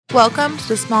Welcome to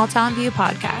the Small Town View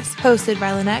podcast, hosted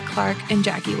by Lynette Clark and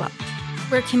Jackie Welch.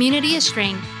 Where community is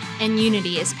strength and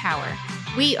unity is power.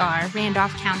 We are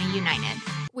Randolph County United.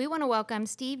 We want to welcome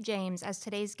Steve James as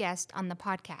today's guest on the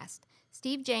podcast.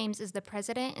 Steve James is the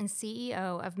president and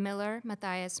CEO of Miller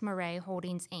Matthias Murray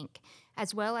Holdings, Inc.,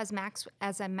 as well as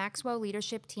a Maxwell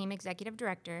Leadership Team Executive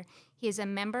Director. He is a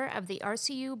member of the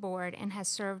RCU board and has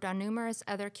served on numerous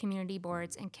other community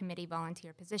boards and committee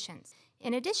volunteer positions.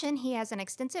 In addition, he has an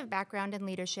extensive background in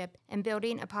leadership and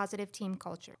building a positive team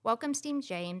culture. Welcome, Steve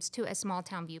James, to a Small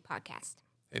Town View podcast.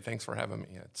 Hey, thanks for having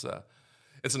me.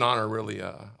 It's an honor, really.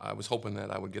 I was hoping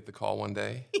that I would get the call one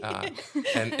day,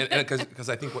 and because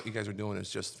I think what you guys are doing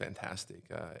is just fantastic.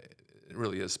 It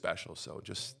really is special. So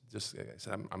just like I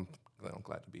said, I'm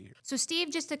glad to be here. So,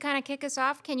 Steve, just to kind of kick us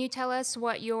off, can you tell us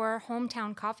what your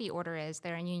hometown coffee order is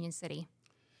there in Union City?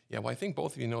 Yeah, well, I think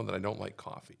both of you know that I don't like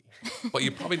coffee, but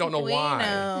you probably don't know We why.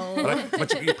 know.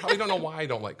 But you probably don't know why I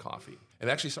don't like coffee. It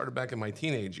actually started back in my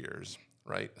teenage years.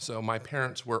 Right. So my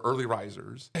parents were early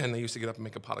risers, and they used to get up and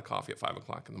make a pot of coffee at 5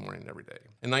 o'clock in the morning every day.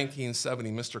 In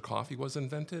 1970, Mr. Coffee was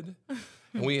invented,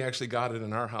 and we actually got it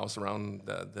in our house around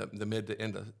the mid to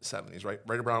end of 70s, right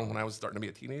around when I was starting to be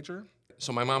a teenager.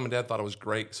 So my mom and dad thought it was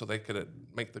great, so they could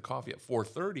make the coffee at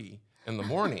 4:30 in the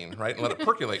morning, right, and let it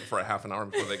percolate for a half an hour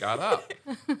before they got up.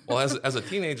 Well, as a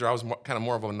teenager, I was kind of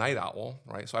more of a night owl,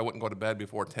 right? So I wouldn't go to bed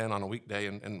before 10 on a weekday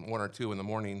and 1 or 2 in the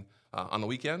morning on the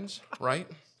weekends, right?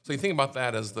 So you think about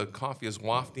that as the coffee is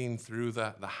wafting through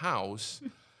the house.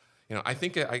 You know, I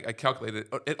think I calculated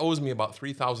it owes me about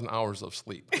 3,000 hours of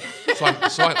sleep.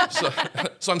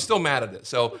 So I'm still mad at it.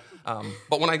 So,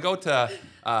 but when I go to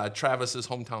Travis's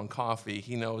Hometown Coffee,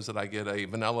 he knows that I get a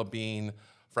vanilla bean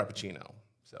frappuccino.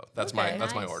 So that's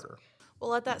my order. We'll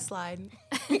let that slide.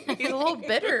 He's a little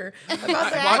bitter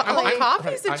about the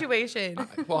coffee situation.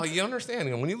 Well, you understand,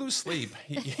 when you lose sleep,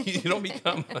 you don't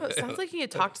become... It sounds like you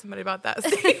need to talk to somebody about that.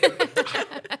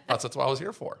 That's what I was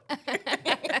here for.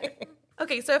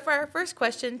 Okay, so for our first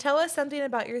question, tell us something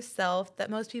about yourself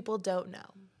that most people don't know.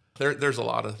 There's a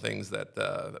lot of things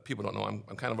that people don't know.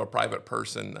 I'm kind of a private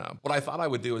person. What I thought I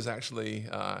would do is actually,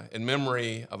 in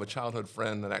memory of a childhood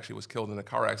friend that actually was killed in a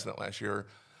car accident last year,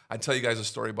 I'd tell you guys a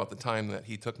story about the time that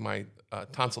he took my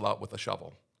tonsil out with a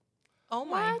shovel. Oh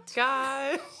my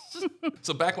gosh.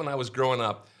 So back when I was growing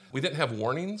up, we didn't have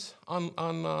warnings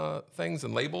on things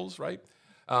and labels, right?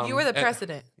 You were the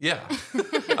precedent. Yeah.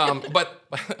 But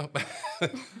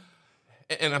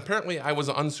apparently I was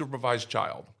an unsupervised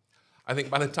child. I think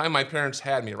by the time my parents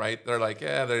had me, right, they're like,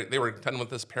 yeah, they were done with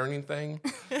this parenting thing.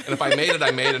 And if I made it,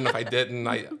 I made it. And if I didn't,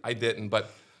 I didn't. But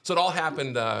so it all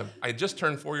happened. I had just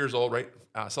turned 4 years old, right?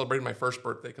 Celebrated my first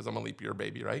birthday because I'm a leap year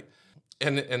baby, right?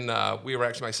 And we were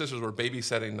actually, my sisters were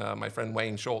babysitting my friend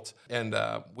Wayne Schultz. And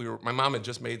my mom had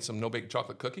just made some no-bake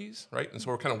chocolate cookies, right? And so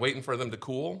we're kind of waiting for them to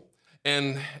cool.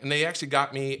 And they actually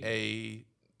got me a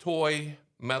toy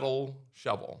metal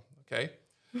shovel, okay?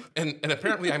 And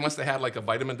apparently I must have had like a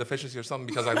vitamin deficiency or something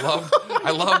because I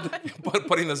loved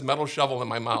putting this metal shovel in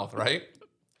my mouth, right?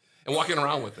 And walking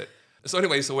around with it. So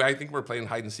anyway, I think we were playing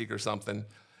hide and seek or something.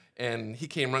 And he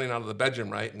came running out of the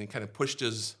bedroom, right? And he kind of pushed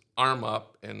his arm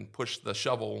up and pushed the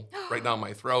shovel right down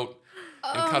my throat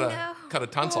and cut a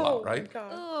tonsil out, right?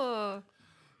 Oh.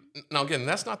 Now, again,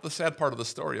 that's not the sad part of the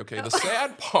story, okay? The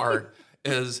sad part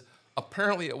is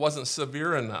apparently it wasn't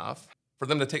severe enough for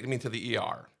them to take me to the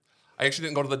ER. I actually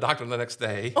didn't go to the doctor the next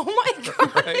day. Oh, my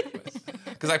God. Right?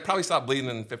 Because I probably stopped bleeding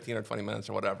in 15 or 20 minutes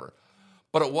or whatever.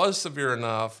 But it was severe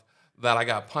enough that I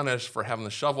got punished for having the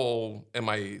shovel in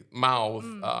my mouth,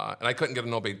 and I couldn't get a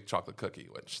no-bake chocolate cookie,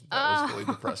 which that was really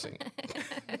depressing.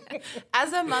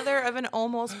 As a mother of an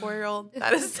almost 4-year-old,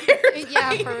 that is terrifying.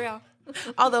 Yeah, for real.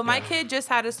 Although my kid just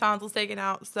had his tonsils taken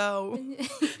out, so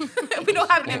we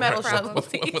don't have any metal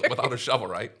shovels either. Without a shovel,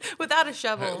 right? Without a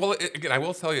shovel. Well, again, I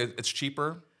will tell you, it's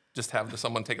cheaper just have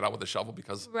someone take it out with a shovel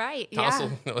because tonsil,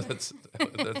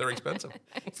 they're expensive.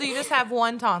 So you just have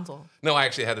one tonsil? No, I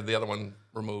actually had the other one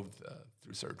removed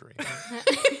through surgery.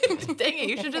 Dang it,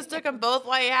 you should just took them both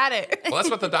while you had it. Well, that's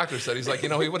what the doctor said. He's like, he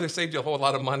would have saved you a whole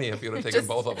lot of money if you would have taken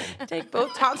both of them. Take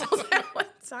both tonsils at one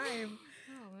time.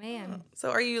 Oh, man.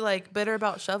 So are you like bitter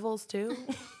about shovels too?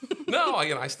 No,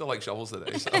 I still like shovels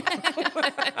today. So.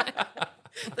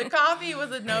 The coffee was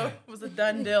a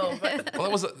done deal. But. Well,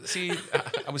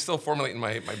 I was still formulating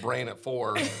my brain at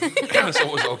 4, so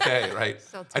it was okay, right?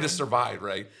 I just survived,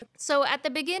 right? So at the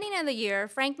beginning of the year,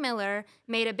 Frank Miller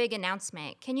made a big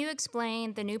announcement. Can you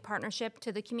explain the new partnership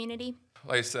to the community?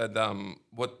 Like I said,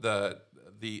 what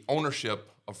the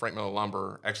ownership of Frank Miller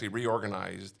Lumber actually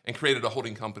reorganized and created a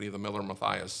holding company, the Miller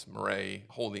Matthias Murray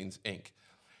Holdings, Inc.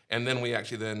 And then we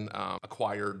actually then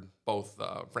acquired both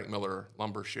Frank Miller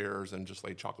Lumber shares and Just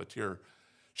Lay Chocolatier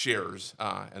shares.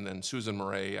 And then Susan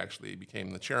Murray actually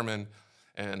became the chairman.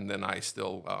 And then I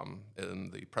still am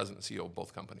the president and CEO of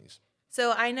both companies.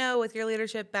 So I know with your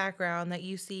leadership background that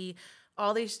you see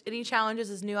any challenges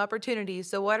as new opportunities.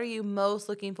 So what are you most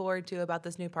looking forward to about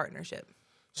this new partnership?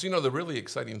 So, the really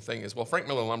exciting thing is, well, Frank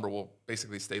Miller Lumber will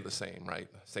basically stay the same, right?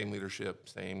 Same leadership,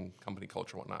 same company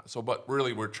culture, whatnot. So, but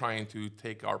really we're trying to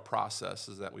take our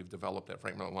processes that we've developed at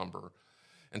Frank Miller Lumber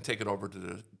and take it over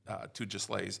to Just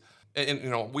Lay's.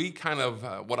 And we kind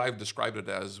of, what I've described it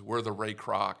as, we're the Ray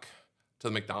Kroc to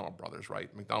the McDonald Brothers,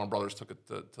 right? McDonald Brothers took it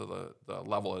to the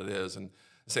level it is, and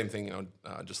the same thing,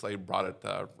 Just Lay brought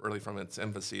it really from its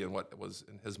infancy and what was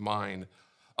in his mind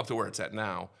up to where it's at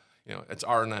now. It's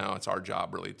our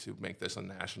job really to make this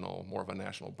more of a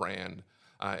national brand,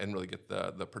 and really get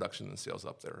the production and sales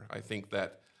up there. I think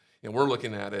that we're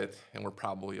looking at it, and we're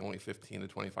probably only 15 to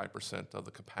 25% of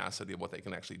the capacity of what they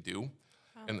can actually do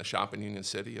in the shop in Union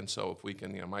City. And so if we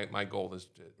can, my goal is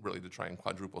really to try and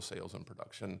quadruple sales and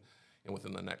production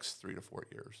within the next 3 to 4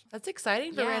 years. That's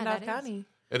exciting for Randolph County.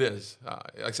 It is.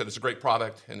 Like I said, it's a great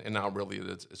product, and now really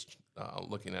it's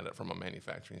looking at it from a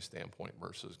manufacturing standpoint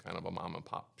versus kind of a mom and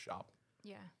pop shop.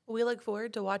 Yeah. We look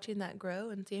forward to watching that grow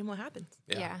and seeing what happens.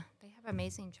 Yeah. They have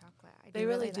amazing chocolate. They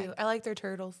really do. I like their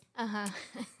turtles. Uh-huh.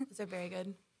 Those are very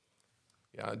good.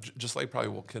 Yeah, Just Lay probably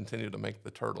will continue to make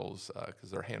the turtles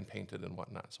because they're hand painted and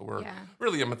whatnot. So we're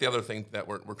really, the other thing that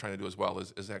we're trying to do as well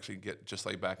is actually get Just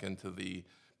Lay back into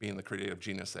being the creative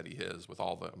genius that he is with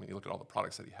you look at all the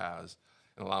products that he has,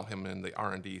 and allow him in the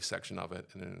R&D section of it,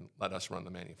 and then let us run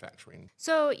the manufacturing.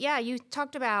 So, you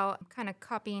talked about kind of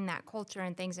copying that culture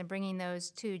and things and bringing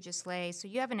those to Just Lay. So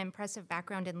you have an impressive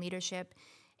background in leadership,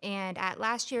 and at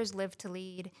last year's Live to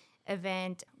Lead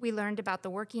event, we learned about the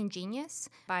Working Genius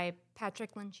by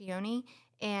Patrick Lencioni.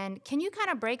 And can you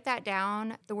kind of break that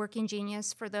down, the Working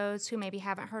Genius, for those who maybe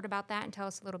haven't heard about that, and tell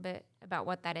us a little bit about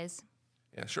what that is?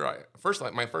 Yeah, sure.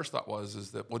 My first thought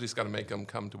is that we'll just got to make them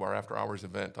come to our after hours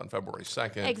event on February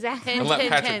 2nd. Exactly. And let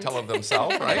Patrick tell them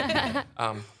themselves, right?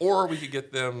 Or we could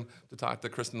get them to talk to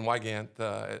Kristen Wygant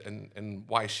and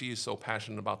why she's so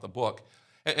passionate about the book.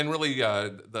 And really,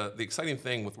 the exciting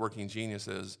thing with Working Genius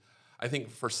is, I think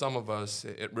for some of us,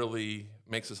 it really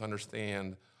makes us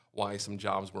understand why some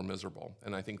jobs were miserable.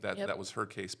 And I think that was her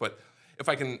case. But if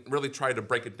I can really try to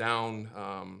break it down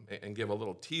and give a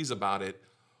little tease about it,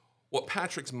 what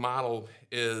Patrick's model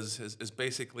is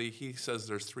basically, he says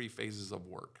there's 3 phases of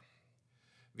work: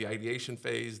 the ideation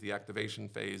phase, the activation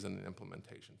phase, and the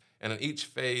implementation. And in each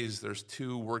phase, there's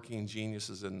 2 working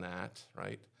geniuses in that,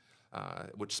 right,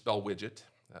 which spell widget.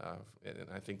 And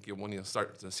I think when you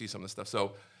start to see some of this stuff,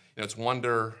 so it's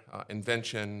wonder,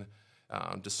 invention,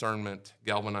 discernment,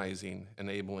 galvanizing,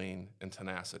 enabling, and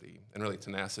tenacity. And really,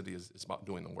 tenacity is about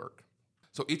doing the work.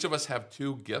 So each of us have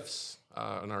 2 gifts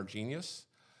in our genius.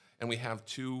 And we have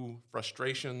 2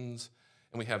 frustrations,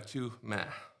 and we have 2 meh.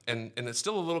 And it's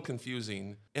still a little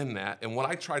confusing in that. And what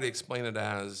I try to explain it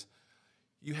as,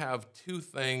 you have 2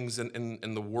 things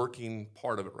in the working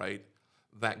part of it, right,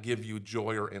 that give you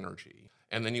joy or energy.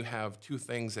 And then you have 2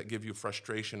 things that give you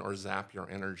frustration or zap your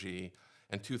energy,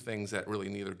 and 2 things that really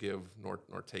neither give nor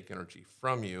take energy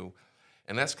from you.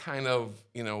 And that's kind of,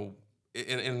 in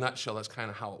a nutshell, that's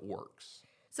kind of how it works.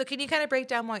 So can you kind of break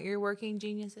down what your working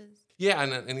genius is? Yeah,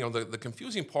 and the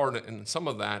confusing part in some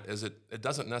of that is it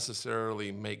doesn't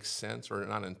necessarily make sense or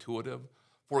not intuitive.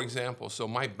 For example, so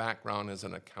my background is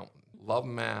an accountant. Love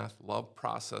math, love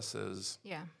processes.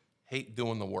 Yeah. Hate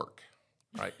doing the work,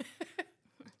 right?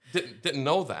 didn't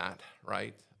know that,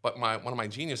 right? But one of my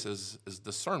geniuses is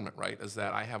discernment, right? Is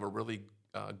that I have a really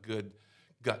good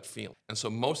gut feeling. And so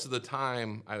most of the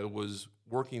time I was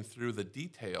working through the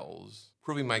details,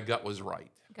 proving my gut was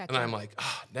right. Gotcha. And I'm like,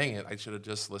 dang it, I should have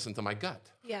just listened to my gut.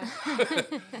 Yeah.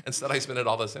 Instead, I spent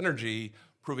all this energy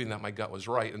proving that my gut was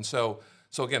right. And so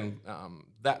again,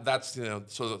 that's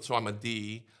so I'm a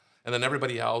D, and then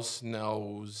everybody else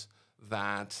knows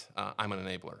that I'm an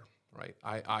enabler, right?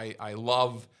 I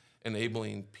love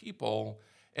enabling people,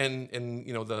 and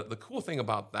the cool thing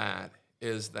about that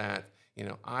is that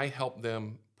I help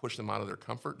them push them out of their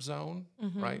comfort zone,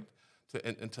 right,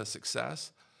 into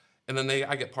success. And then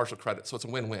I get partial credit, so it's a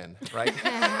win-win, right?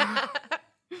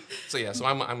 So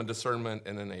I'm a discernment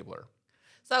and enabler.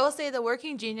 So I will say the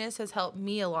Working Genius has helped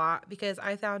me a lot because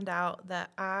I found out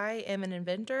that I am an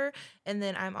inventor and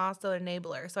then I'm also an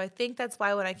enabler. So I think that's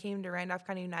why when I came to Randolph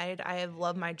County United, I have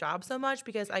loved my job so much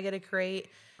because I get to create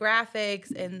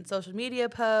graphics and social media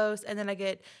posts, and then I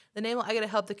get to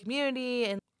help the community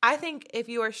and I think if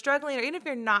you are struggling, or even if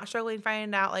you're not struggling,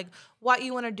 finding out like what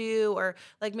you want to do, or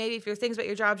like maybe if there's things about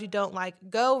your jobs you don't like,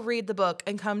 go read the book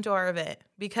and come to our event,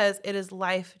 because it is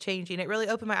life changing. It really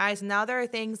opened my eyes. And now there are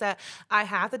things that I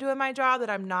have to do in my job that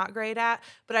I'm not great at,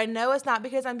 but I know it's not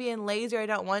because I'm being lazy or I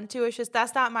don't want to. It's just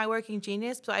that's not my working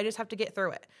genius. So I just have to get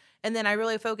through it. And then I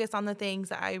really focus on the things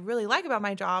that I really like about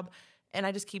my job, and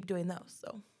I just keep doing those.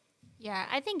 So. Yeah,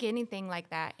 I think anything like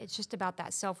that, it's just about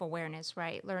that self-awareness,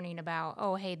 right? Learning about,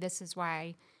 oh, hey, this is why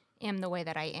I am the way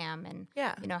that I am, and,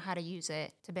 how to use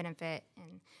it to benefit.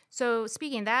 And so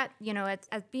speaking of that,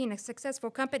 as being a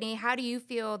successful company, how do you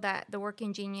feel that the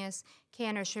Working Genius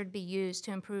can or should be used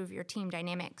to improve your team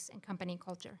dynamics and company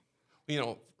culture?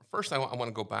 First I want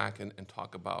to go back and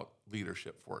talk about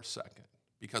leadership for a second,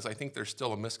 because I think there's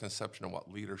still a misconception of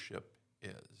what leadership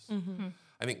is. Mm-hmm.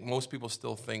 I think most people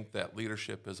still think that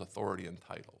leadership is authority and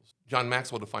titles. John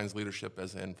Maxwell defines leadership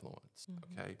as influence,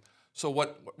 okay? So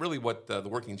what the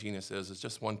Working Genius is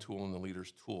just one tool in the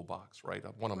leader's toolbox, right?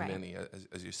 One of many,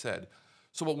 as you said.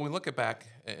 So when we look back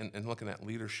and looking at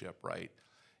leadership, right,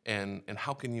 and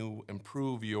how can you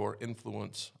improve your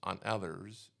influence on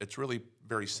others, it's really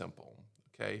very simple,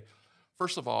 okay?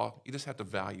 First of all, you just have to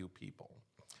value people.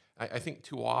 I think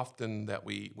too often that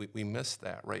we miss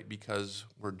that, right? Because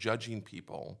we're judging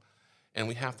people, and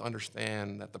we have to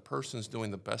understand that the person's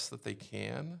doing the best that they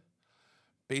can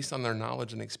based on their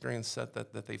knowledge and experience set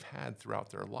that they've had throughout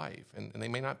their life, and they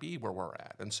may not be where we're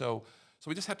at. And so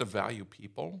we just have to value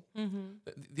people.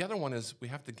 Mm-hmm. The other one is we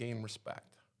have to gain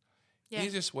respect. Yeah. The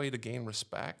easiest way to gain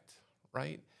respect,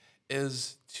 right,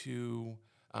 is to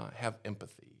have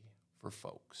empathy for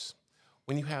folks.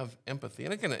 When you have empathy,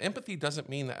 and again, empathy doesn't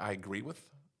mean that I agree with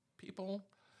people.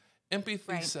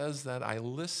 Empathy says that I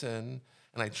listen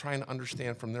and I try and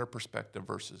understand from their perspective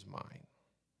versus mine.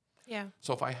 Yeah.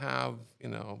 So if I have,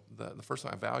 the first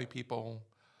time I value people,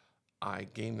 I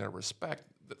gain their respect,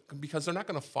 because they're not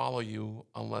going to follow you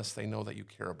unless they know that you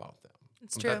care about them.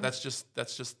 It's true. That's just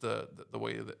the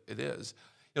way that it is.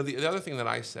 The other thing that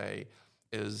I say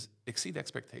is exceed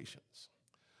expectations.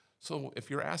 So if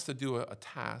you're asked to do a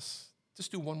task, just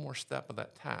do one more step of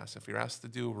that task. If you're asked to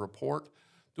do a report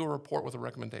with a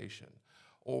recommendation,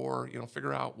 or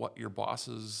figure out what your boss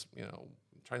is,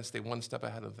 trying to stay one step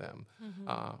ahead of them.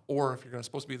 Mm-hmm. Or if you're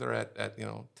supposed to be there at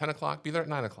 10 o'clock, be there at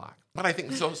 9 o'clock. But I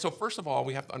think so. First of all,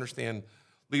 we have to understand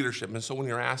leadership. And so when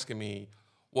you're asking me,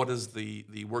 what does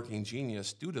the Working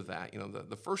Genius do to that?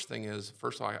 The first thing is,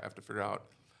 first of all, I have to figure out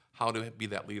how to be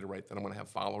that leader, right? Then I'm going to have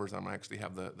followers. I'm going to actually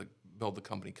have build the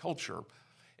company culture.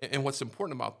 And what's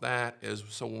important about that is,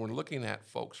 so when we're looking at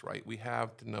folks, right, we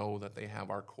have to know that they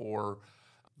have our core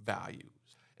values.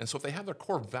 And so if they have their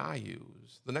core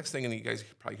values, the next thing, and you guys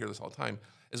probably hear this all the time,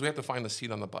 is we have to find the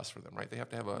seat on the bus for them, right? They have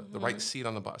to have the right seat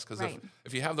on the bus. Because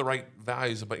if you have the right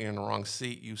values but you're in the wrong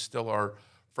seat, you still are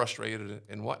frustrated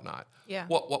and whatnot. Yeah.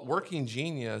 What Working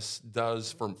Genius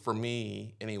does for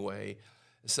me anyway,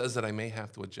 it says that I may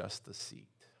have to adjust the seat.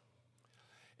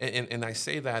 And I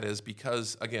say that is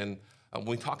because, again, when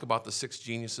we talk about the 6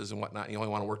 geniuses and whatnot, you only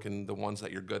want to work in the ones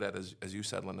that you're good at, as you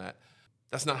said, Lynette.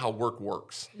 That's not how work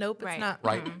works. Nope, it's not.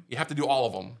 Right? Mm-hmm. You have to do all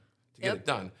of them to get it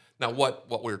done. Now,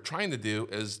 what we're trying to do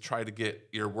is try to get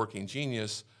your Working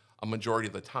Genius a majority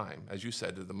of the time. As you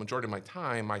said, the majority of my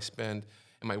time I spend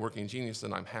in my Working Genius,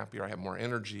 then I'm happier, I have more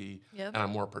energy, and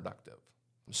I'm more productive.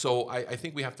 So I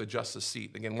think we have to adjust the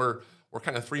seat. Again, we're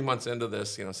kind of 3 months into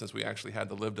this, since we actually had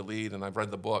to Live to Lead, and I've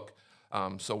read the book.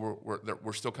 So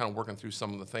we're still kind of working through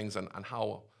some of the things on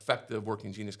how effective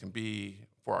Working Genius can be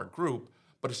for our group.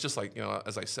 But it's just like,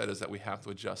 as I said, is that we have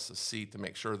to adjust the seat to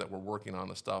make sure that we're working on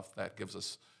the stuff that gives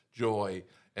us joy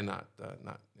and not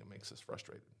makes us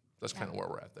frustrated. That's kind of where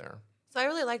we're at there. So I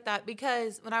really like that,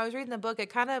 because when I was reading the book, it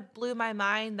kind of blew my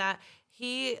mind that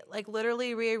he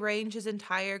literally rearranged his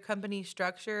entire company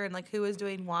structure and who was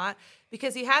doing what,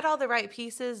 because he had all the right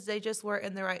pieces, they just weren't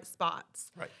in the right spots.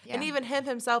 Right. Yeah. And even him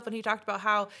himself, when he talked about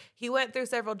how he went through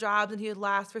several jobs and he would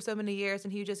last for so many years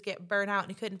and he would just get burnt out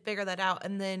and he couldn't figure that out.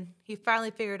 And then he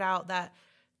finally figured out that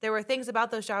there were things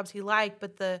about those jobs he liked,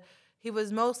 but he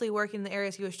was mostly working in the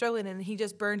areas he was struggling in, and he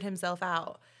just burned himself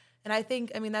out. And I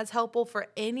think, that's helpful for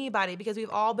anybody, because we've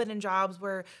all been in jobs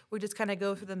where we just kind of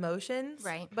go through the motions.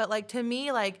 Right. But to me,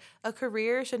 a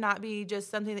career should not be just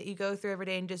something that you go through every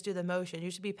day and just do the motion. You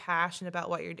should be passionate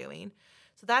about what you're doing.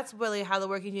 So that's really how the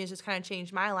Working Genius just kind of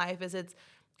changed my life, is it's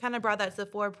kind of brought that to the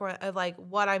forefront of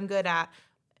what I'm good at,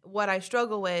 what I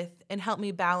struggle with, and help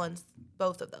me balance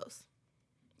both of those.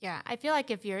 Yeah, I feel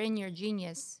like if you're in your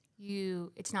genius,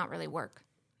 it's not really work.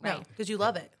 Right. No, because you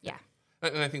love it. Yeah.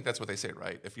 And I think that's what they say,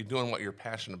 right? If you're doing what you're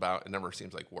passionate about, it never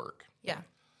seems like work. Yeah.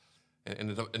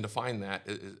 And to find that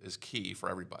is key for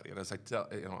everybody. And as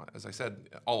as I said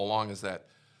all along, is that,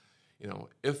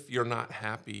 if you're not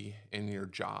happy in your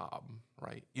job,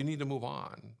 right, you need to move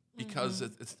on, because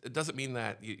it doesn't mean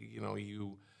that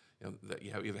that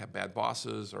you either have bad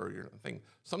bosses or your thing.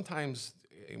 Sometimes,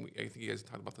 and I think you guys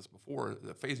talked about this before,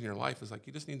 the phase in your life is like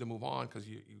you just need to move on because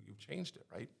you've changed it,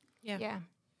 right? Yeah.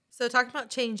 So talking about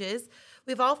changes,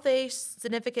 we've all faced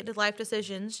significant life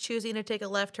decisions, choosing to take a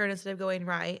left turn instead of going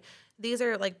right. These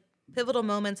are like pivotal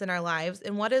moments in our lives.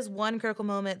 And what is one critical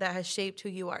moment that has shaped who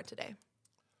you are today?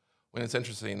 When it's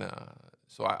interesting,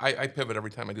 so I pivot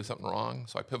every time I do something wrong,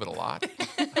 so I pivot a lot.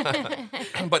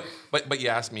 but you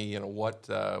asked me, what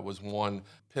was one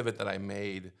pivot that I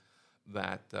made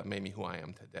that made me who I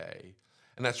am today?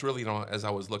 And that's really, as I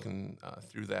was looking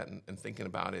through that and thinking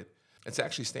about it, it's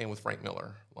actually staying with Frank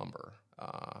Miller Lumber.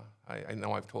 I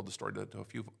know I've told the story to a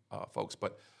few folks,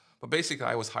 but basically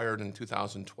I was hired in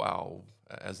 2012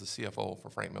 as the CFO for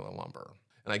Frank Miller Lumber.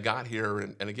 And I got here,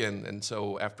 and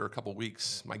so after a couple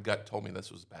weeks, my gut told me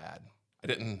this was bad. I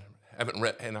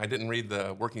didn't read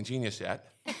the Working Genius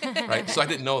yet, right? So I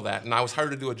didn't know that, and I was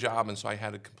hired to do a job, and so I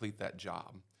had to complete that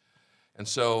job. And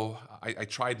so I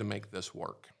tried to make this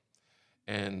work.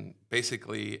 And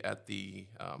basically at the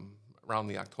around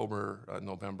the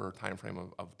October-November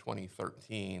timeframe of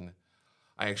 2013,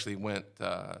 I actually went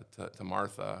to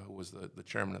Martha, who was the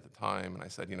chairman at the time, and I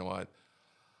said, you know what?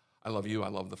 I love you, I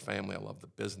love the family, I love the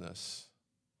business.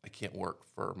 I can't work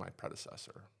for my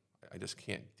predecessor. I just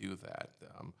can't do that.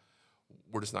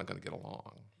 We're just not going to get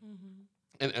along.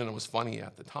 And it was funny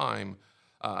at the time.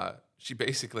 She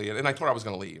basically, and I told her I was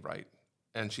going to leave, right?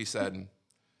 And she said,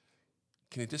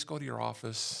 can you just go to your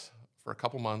office for a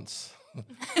couple months,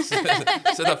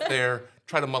 sit up there,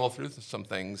 try to muddle through some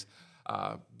things,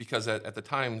 because at the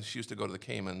time she used to go to the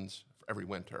Caymans every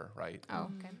winter, right? Oh,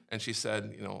 okay. And she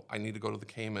said, I need to go to the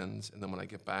Caymans, and then when I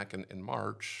get back in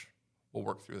March, we'll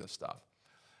work through this stuff.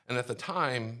 And at the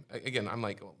time, again, I'm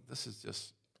like, oh, this is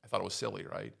just, I thought it was silly,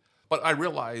 right? But I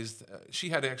realized she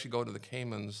had to actually go to the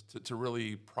Caymans to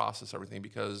really process everything,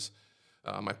 because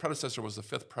my predecessor was the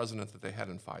 5th president that they had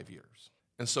in 5 years.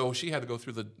 And so she had to go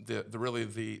through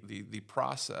the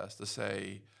process to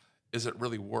say, is it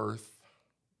really worth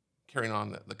carrying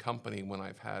on the company when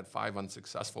I've had 5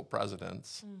 unsuccessful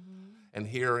presidents? And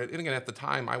here, and again, at the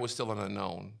time, I was still an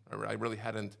unknown. I really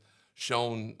hadn't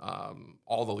shown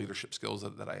all the leadership skills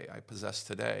that I possess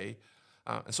today.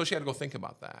 And so she had to go think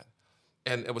about that.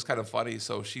 And it was kind of funny.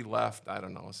 So she left, I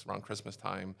don't know, it's around Christmas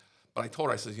time. But I told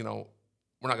her, I said,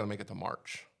 we're not going to make it to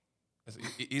March. I said,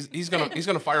 he's going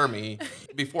to fire me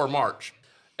before March.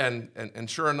 And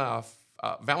sure enough,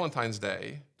 Valentine's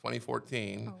Day,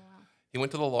 2014, Oh, wow. he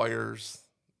went to the lawyers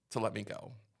to let me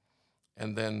go.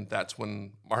 And then that's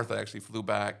when Martha actually flew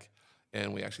back,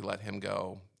 and we actually let him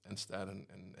go instead. And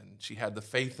she had the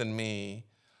faith in me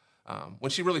when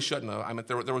she really shouldn't have. I mean,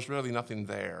 there was really nothing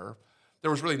there.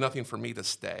 There was really nothing for me to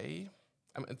stay.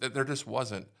 I mean, there just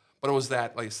wasn't. But it was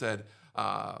that, like I said,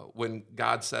 when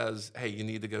God says, hey, you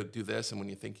need to go do this, and when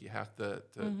you think you have to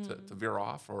veer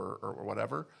off or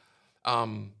whatever,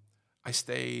 I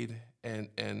stayed,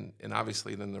 and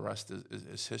obviously then the rest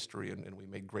is history, and we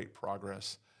made great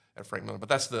progress at Frank Miller. But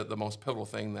that's the most pivotal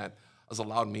thing that has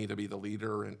allowed me to be the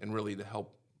leader and really to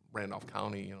help Randolph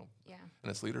County, in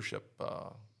its leadership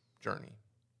journey.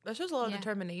 That shows a lot of Yeah.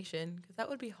 determination, because that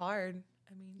would be hard.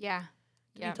 I mean, Yeah.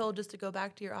 to be told just to go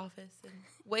back to your office and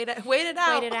wait it out. Wait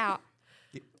it out.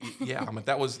 Yeah, I mean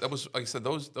that was like I said,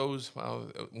 those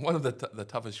one of the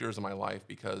toughest years of my life,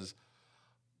 because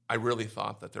I really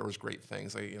thought that there was great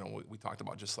things. We talked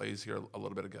about Just Slays here a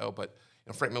little bit ago, but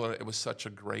Frank Miller, it was such a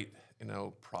great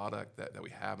product that we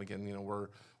have. Again,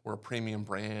 we're a premium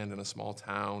brand in a small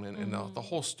town, and the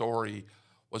whole story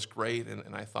was great,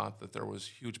 and I thought that there was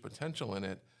huge potential in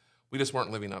it. We just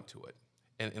weren't living up to it.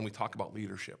 And we talk about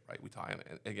leadership, right?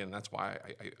 And again, that's why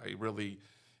I really,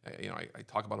 I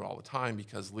talk about it all the time,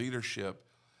 because leadership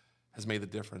has made the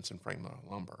difference in Frank Miller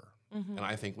Lumber. And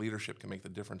I think leadership can make the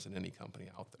difference in any company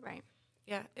out there. Right.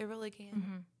 Yeah, it really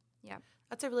can. Yeah.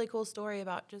 That's a really cool story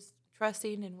about just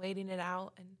trusting and waiting it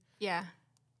out. And Yeah.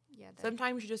 Yeah.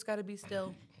 sometimes you just got to be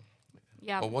still.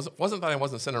 Yeah. Well, wasn't that I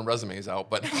wasn't sending resumes out,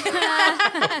 but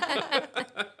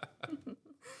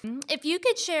If you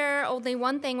could share only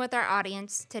one thing with our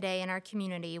audience today in our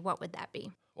community, what would that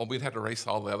be? well, we'd have to erase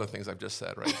all the other things I've just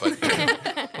said, right? But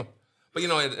but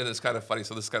and it's kind of funny.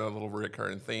 So this is kind of a little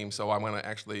recurring theme. So I'm going to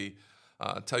actually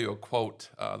tell you a quote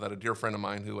that a dear friend of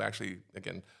mine, who actually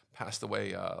again passed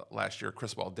away last year,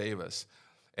 Criswell Davis,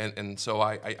 and so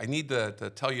I need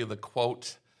to tell you the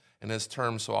quote, in his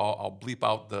terms, so I'll bleep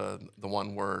out the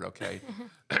one word, okay?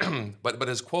 But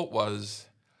his quote was,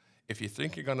 if you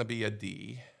think you're going to be a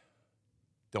D,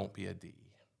 don't be a D,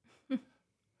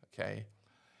 okay?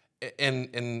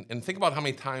 And think about how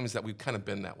many times that we've kind of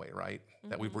been that way, right?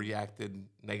 That we've reacted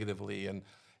negatively and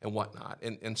whatnot.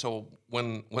 And so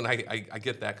when I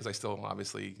get that, because I still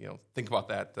obviously think about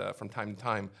that from time to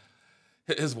time,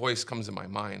 his voice comes in my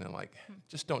mind and like,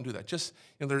 just don't do that. Just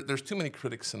there's too many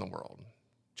critics in the world.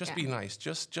 Just be nice.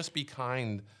 Just be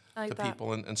kind to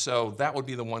people. And so that would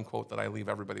be the one quote that I leave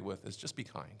everybody with is just be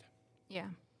kind. Yeah.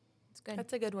 It's good.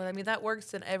 That's a good one. I mean, that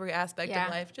works in every aspect of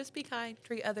life. Just be kind.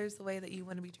 Treat others the way that you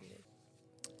want to be treated.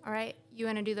 All right. You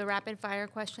want to do the rapid fire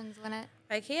questions, Lynette?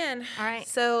 I can. All right.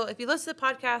 So if you listened to the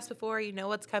podcast before, you know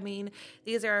what's coming.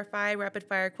 These are our 5 rapid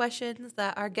fire questions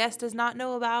that our guest does not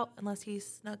know about unless he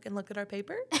snuck and looked at our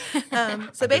paper.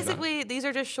 So basically, these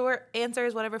are just short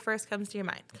answers, whatever first comes to your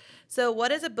mind. So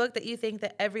what is a book that you think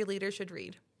that every leader should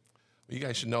read? You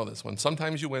guys should know this one.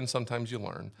 Sometimes you win, sometimes you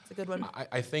learn. It's a good one.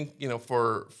 I think,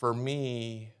 for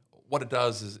me, what it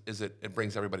does is it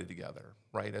brings everybody together,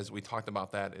 right? As we talked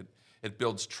about that, it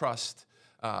builds trust.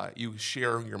 You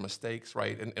share your mistakes,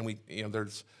 right? And we,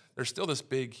 there's still this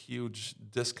big, huge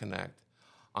disconnect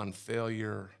on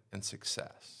failure and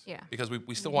success. Yeah. Because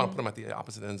we still want to put them at the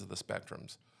opposite ends of the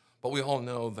spectrums. But we all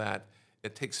know that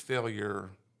it takes failure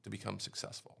to become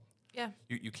successful. Yeah.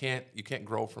 You can't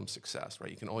grow from success,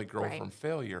 right? You can only grow from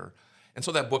failure. And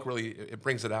so that book really, it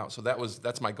brings it out. So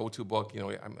that's my go-to book.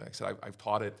 Like I said, I've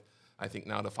taught it, I think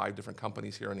now to 5 different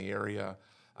companies here in the area.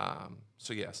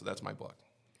 So that's my book.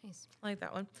 Nice. I like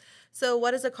that one. So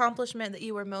what is accomplishment that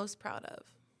you were most proud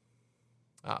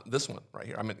of? This one right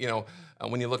here. I mean,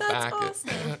 when you look That's back,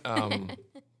 awesome.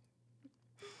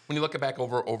 when you look back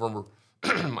over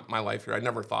my life here, I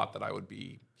never thought that I would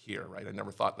be here, right? I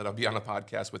never thought that I'd be on a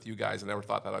podcast with you guys. I never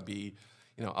thought that I'd be,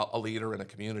 a leader in a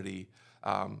community.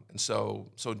 And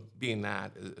so being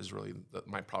that is really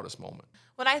my proudest moment.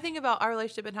 When I think about our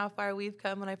relationship and how far we've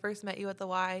come, when I first met you at the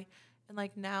Y, and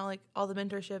like now, like all the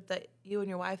mentorship that you and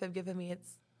your wife have given me,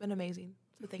 it's been amazing.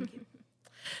 So thank you.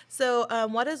 So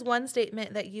what is one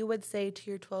statement that you would say to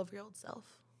your 12-year-old self?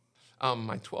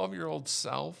 My 12-year-old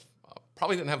self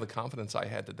probably didn't have the confidence I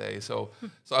had today. So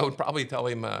I would probably tell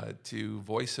him to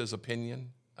voice his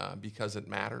opinion because it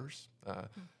matters.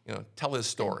 Tell his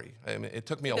story. I mean, it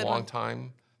took me a long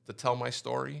time to tell my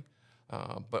story,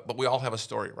 but we all have a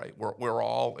story, right? We're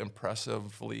all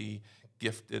impressively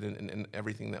gifted in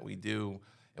everything that we do,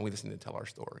 and we just need to tell our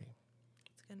story.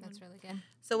 That's really good.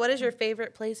 So what is your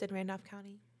favorite place in Randolph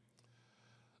County?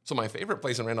 So my favorite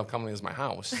place in Randolph County is my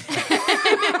house.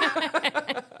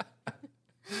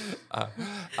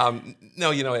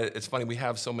 No, it's funny. We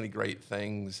have so many great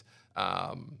things,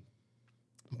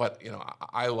 but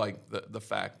I like the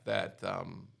fact that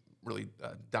really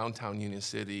downtown Union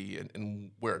City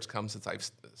and where it's come since I've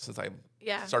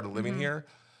started living here.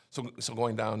 So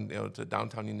going down to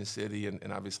downtown Union City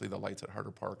and obviously the lights at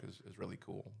Harder Park is really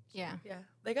cool. Yeah. Yeah,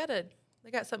 they got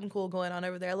something cool going on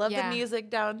over there. I love the music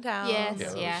downtown. Yes, the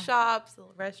little yeah. shops, the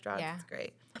little restaurants. Yeah. It's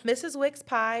great. Mrs. Wick's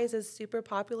Pies is super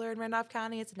popular in Randolph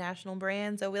County. It's a national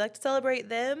brand, so we like to celebrate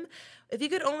them. If you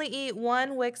could only eat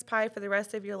one Wick's pie for the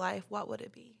rest of your life, what would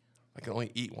it be? I can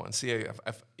only eat one. See,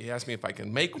 if you asked me if I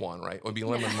can make one, right, it would be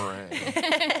lemon meringue.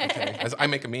 Okay? As I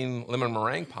make a mean lemon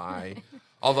meringue pie,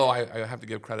 although I have to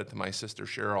give credit to my sister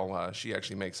Cheryl. She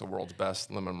actually makes the world's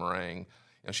best lemon meringue.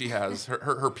 She has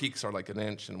her peaks are like an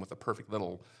inch and with a perfect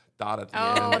little dot at the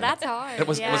end. Oh, that's hard. It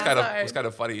was kind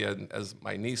of funny. And as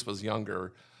my niece was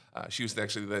younger, she used to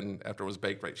actually then after it was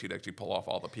baked, right, she'd actually pull off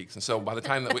all the peaks. And so by the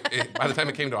time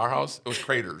it came to our house, it was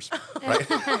craters, right?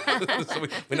 So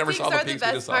we never saw the peaks.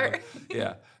 We just saw them.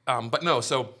 Yeah. But no.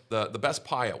 So the best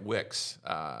pie at Wick's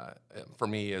for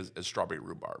me is strawberry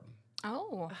rhubarb.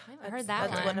 Oh, I heard that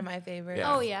That's one of my favorites.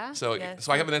 Yeah. Oh, yeah? So Yes.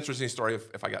 so I have an interesting story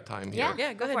if I got time here.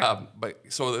 Yeah, go ahead. But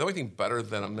so the only thing better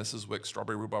than a Mrs. Wick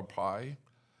strawberry rhubarb pie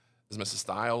is Mrs.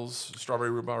 Styles strawberry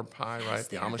rhubarb pie, right?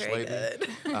 The Amish very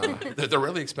lady. They're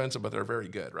really expensive, but they're very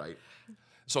good, right?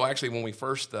 So actually, when I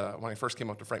first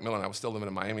came up to Frank Miller, I was still living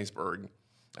in Miamisburg.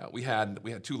 We had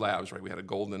 2 labs, right? We had a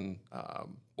golden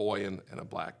boy and a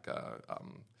black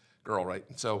girl, right?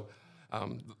 And so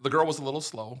the girl was a little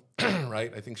slow,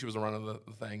 right? I think she was the run of the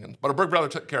thing, but her big brother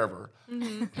took care of her.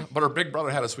 Mm-hmm. But her big brother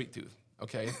had a sweet tooth.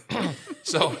 Okay,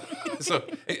 so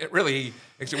it really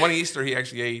actually one Easter he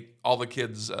actually ate all the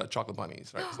kids' chocolate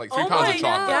bunnies, right? It's like 3 pounds of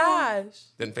chocolate. Gosh.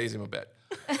 Didn't faze him a bit.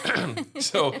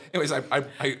 So, anyways,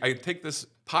 I take this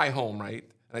pie home, right,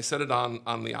 and I set it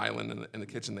on the island in the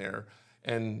kitchen there.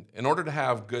 And in order to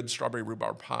have good strawberry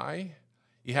rhubarb pie,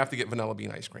 you have to get vanilla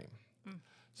bean ice cream.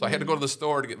 So I had to go to the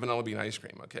store to get vanilla bean ice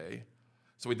cream, okay?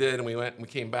 So we did, and we went, and we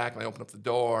came back, and I opened up the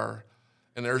door,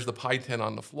 and there's the pie tin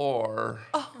on the floor,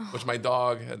 which my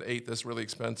dog had ate this really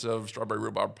expensive strawberry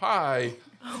rhubarb pie,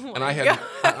 and I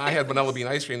had vanilla bean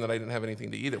ice cream that I didn't have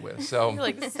anything to eat it with. So, You're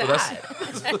like so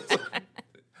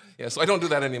yeah, so I don't do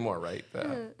that anymore, right?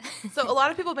 So a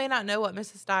lot of people may not know what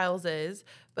Mrs. Styles is,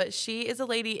 but she is a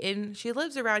lady she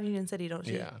lives around Union City, don't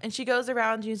she? Yeah. And she goes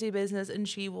around Union City business and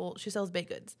she sells baked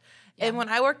goods. Yeah. And when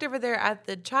I worked over there at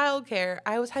the childcare,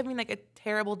 I was having like a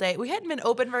terrible day. We hadn't been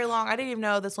open very long. I didn't even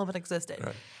know this woman existed.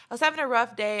 Right. I was having a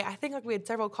rough day. I think like we had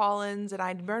several call-ins and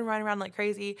I'd been running around like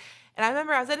crazy. And I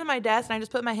remember I was sitting at my desk and I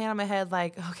just put my hand on my head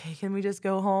like, okay, can we just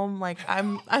go home? Like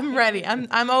I'm ready.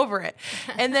 I'm over it.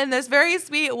 And then this very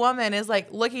sweet woman is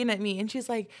like looking at me and she's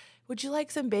like, would you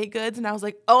like some baked goods? And I was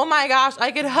like, oh my gosh,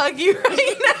 I could hug you right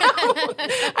now.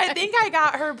 I think I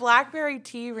got her BlackBerry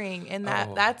tea ring, and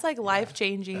that's like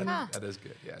life-changing. That is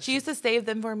good, yeah. She used to save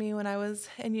them for me when I was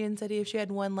in Union City. If she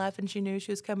had one left and she knew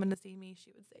she was coming to see me,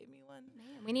 she would save me one.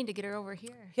 Man, we need to get her over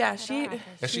here. Yeah, she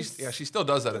still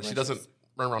does that. Delicious. She doesn't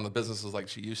run around the businesses like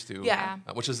she used to. Yeah.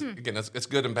 Which is, again, it's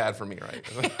good and bad for me, right?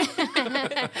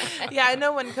 Yeah, I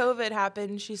know when COVID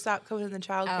happened, she stopped coming to the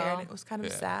childcare, and it was kind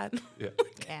of sad. Yeah.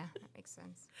 Yeah, that makes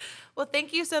sense. Well,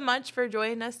 thank you so much for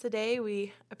joining us today.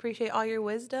 We appreciate all your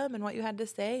wisdom and what you had to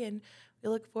say, and we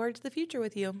look forward to the future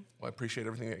with you. Well, I appreciate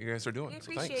everything that you guys are doing. We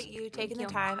appreciate you taking the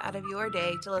time out of your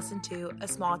day to listen to a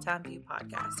Small Town View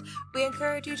podcast. We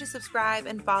encourage you to subscribe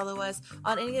and follow us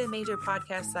on any of the major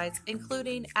podcast sites,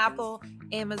 including Apple,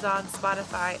 Amazon,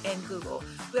 Spotify, and Google.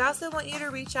 We also want you to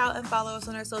reach out and follow us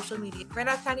on our social media.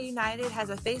 Randolph County United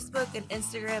has a Facebook and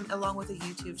Instagram along with a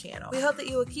YouTube channel. We hope that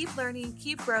you will keep learning,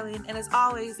 keep growing, and as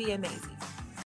always, be amazing.